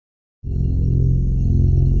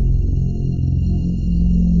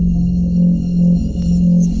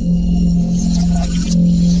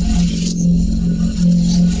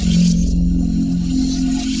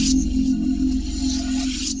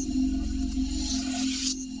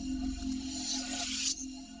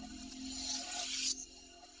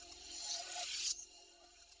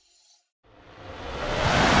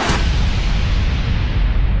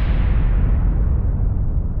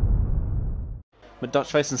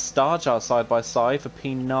Dutch Face and Starjar side by side for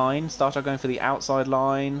P9. Starjar going for the outside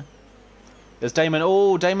line. There's Damon.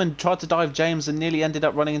 Oh, Damon tried to dive James and nearly ended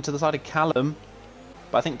up running into the side of Callum.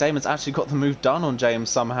 But I think Damon's actually got the move done on James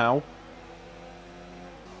somehow.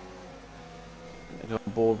 Go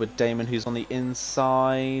on board with Damon, who's on the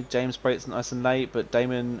inside. James breaks nice and late, but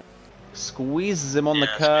Damon squeezes him on the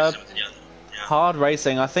curb. Hard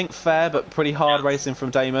racing. I think fair, but pretty hard racing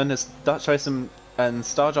from Damon. As Dutch Face and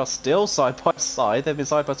Starjar still side by side. They've been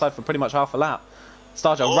side by side for pretty much half a lap.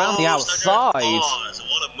 Starjar round the outside.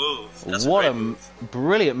 What a move. That's what a move.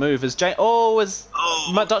 Brilliant move. As Dutch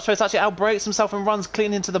Face actually outbrakes himself and runs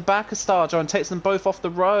clean into the back of Starjar and takes them both off the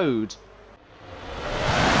road.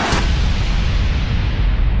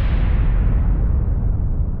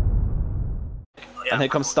 And here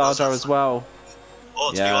comes Starjar as well.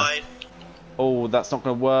 Oh, it's wide. Oh, that's not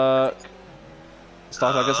going to work.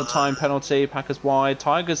 Starjar gets a time penalty. Packer's wide.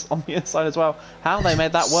 Tiger's on the inside as well. How they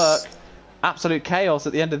made that work. Absolute chaos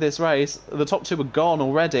at the end of this race. The top two were gone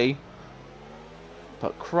already.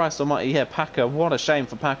 But Christ almighty, yeah, Packer. What a shame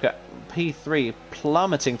for Packer. P3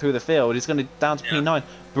 plummeting through the field. He's going to down to P9.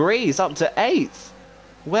 Breeze up to 8th.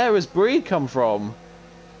 Where has Breed come from?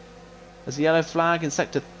 There's a yellow flag in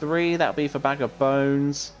sector 3. That'll be for Bag of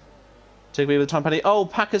Bones. To be with the time penalty. Oh,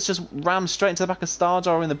 Packer's just rammed straight into the back of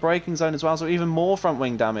Starjar in the braking zone as well, so even more front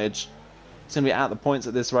wing damage. He's going to be out the points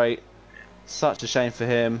at this rate. Such a shame for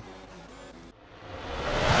him.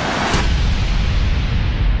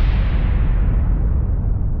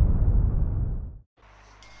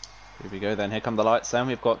 Here we go then. Here come the lights then.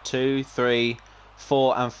 We've got 2, 3,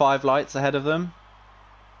 4 and 5 lights ahead of them.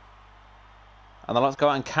 And the lights go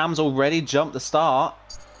out and Cam's already jumped the start.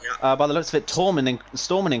 By the looks of it, Storm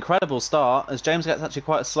an incredible start as James gets actually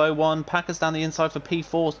quite a slow one. Packer's down the inside for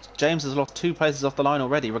P4. James has lost 2 places off the line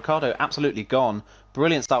already. Ricardo absolutely gone.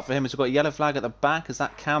 Brilliant start for him as we've got a yellow flag at the back. Is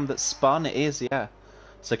that Cam that spun? It is, yeah.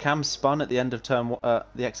 So Cam spun at the end of the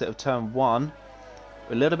exit of turn 1.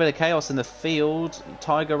 A little bit of chaos in the field.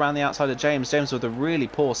 Tiger around the outside of James. James with a really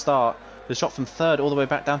poor start. The shot from 3rd all the way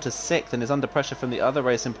back down to 6th and is under pressure from the other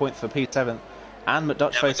racing point for P7. And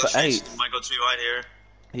McDutch Face for 8th. Might go too wide here.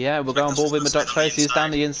 Yeah, we'll go on board with McDutch Face. He's down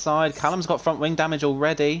the inside. Callum's got front wing damage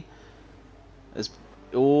already.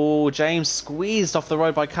 Oh, James squeezed off the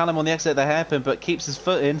road by Callum on the exit of the hairpin, but keeps his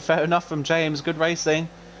foot in. Fair enough from James. Good racing.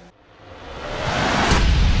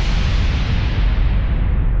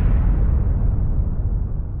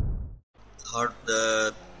 Hard,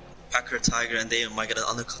 the Packer, Tiger, and Damon might get an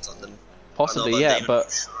undercut on them. Possibly, yeah, Damon,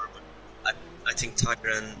 but sure, I think Tiger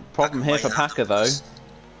and problem here for Packer though.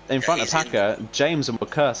 In front of Packer, James and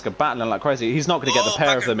Kursk are battling like crazy. He's not going to get the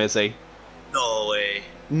pair of them, is he? No way.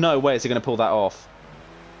 No way is he going to pull that off.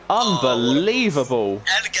 Unbelievable.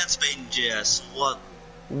 Elegant Spain GS. What?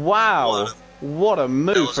 Wow. What a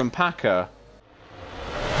move from Packer.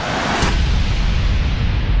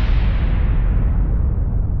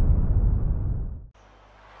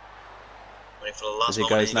 Waiting for the last As he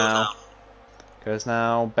goes now. Goes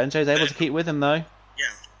now. Benjo's able to keep with him though. Yeah.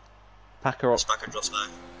 Packer drops back.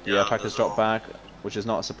 Yeah, Packer's dropped back, which is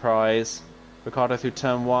not a surprise. Ricardo through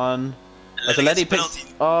turn 1. As Aledi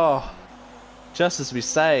picks... Oh, just as we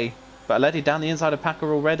say. But Aledi down the inside of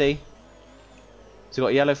Packer already. So we've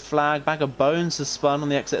got a yellow flag. Bag of Bones has spun on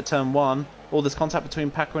the exit of turn 1. All this contact between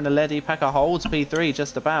Packer and Aledi. Packer holds P3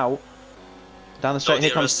 just about. Down the straight, here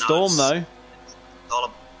comes Storm though.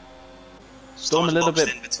 Storm a little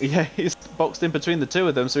bit... Yeah, he's boxed in between the two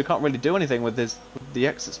of them, so he can't really do anything with the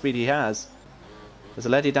exit speed he has. There's a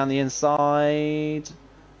Aledi down the inside.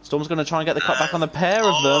 Storm's going to try and get the cut back on the pair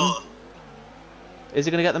of them. Is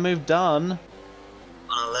he going to get the move done?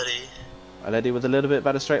 Aledi with a little bit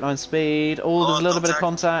better straight line speed. Oh, there's a little bit of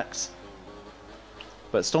contact.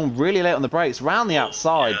 But Storm really late on the brakes. Round the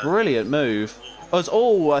outside. Brilliant move. I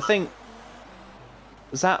think...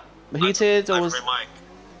 Was that heated? Or was...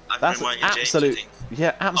 That's absolute...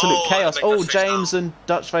 Yeah, absolute chaos. Oh, James and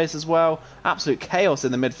Dutch Face as well. Absolute chaos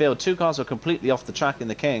in the midfield. 2 cars were completely off the track in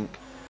the kink.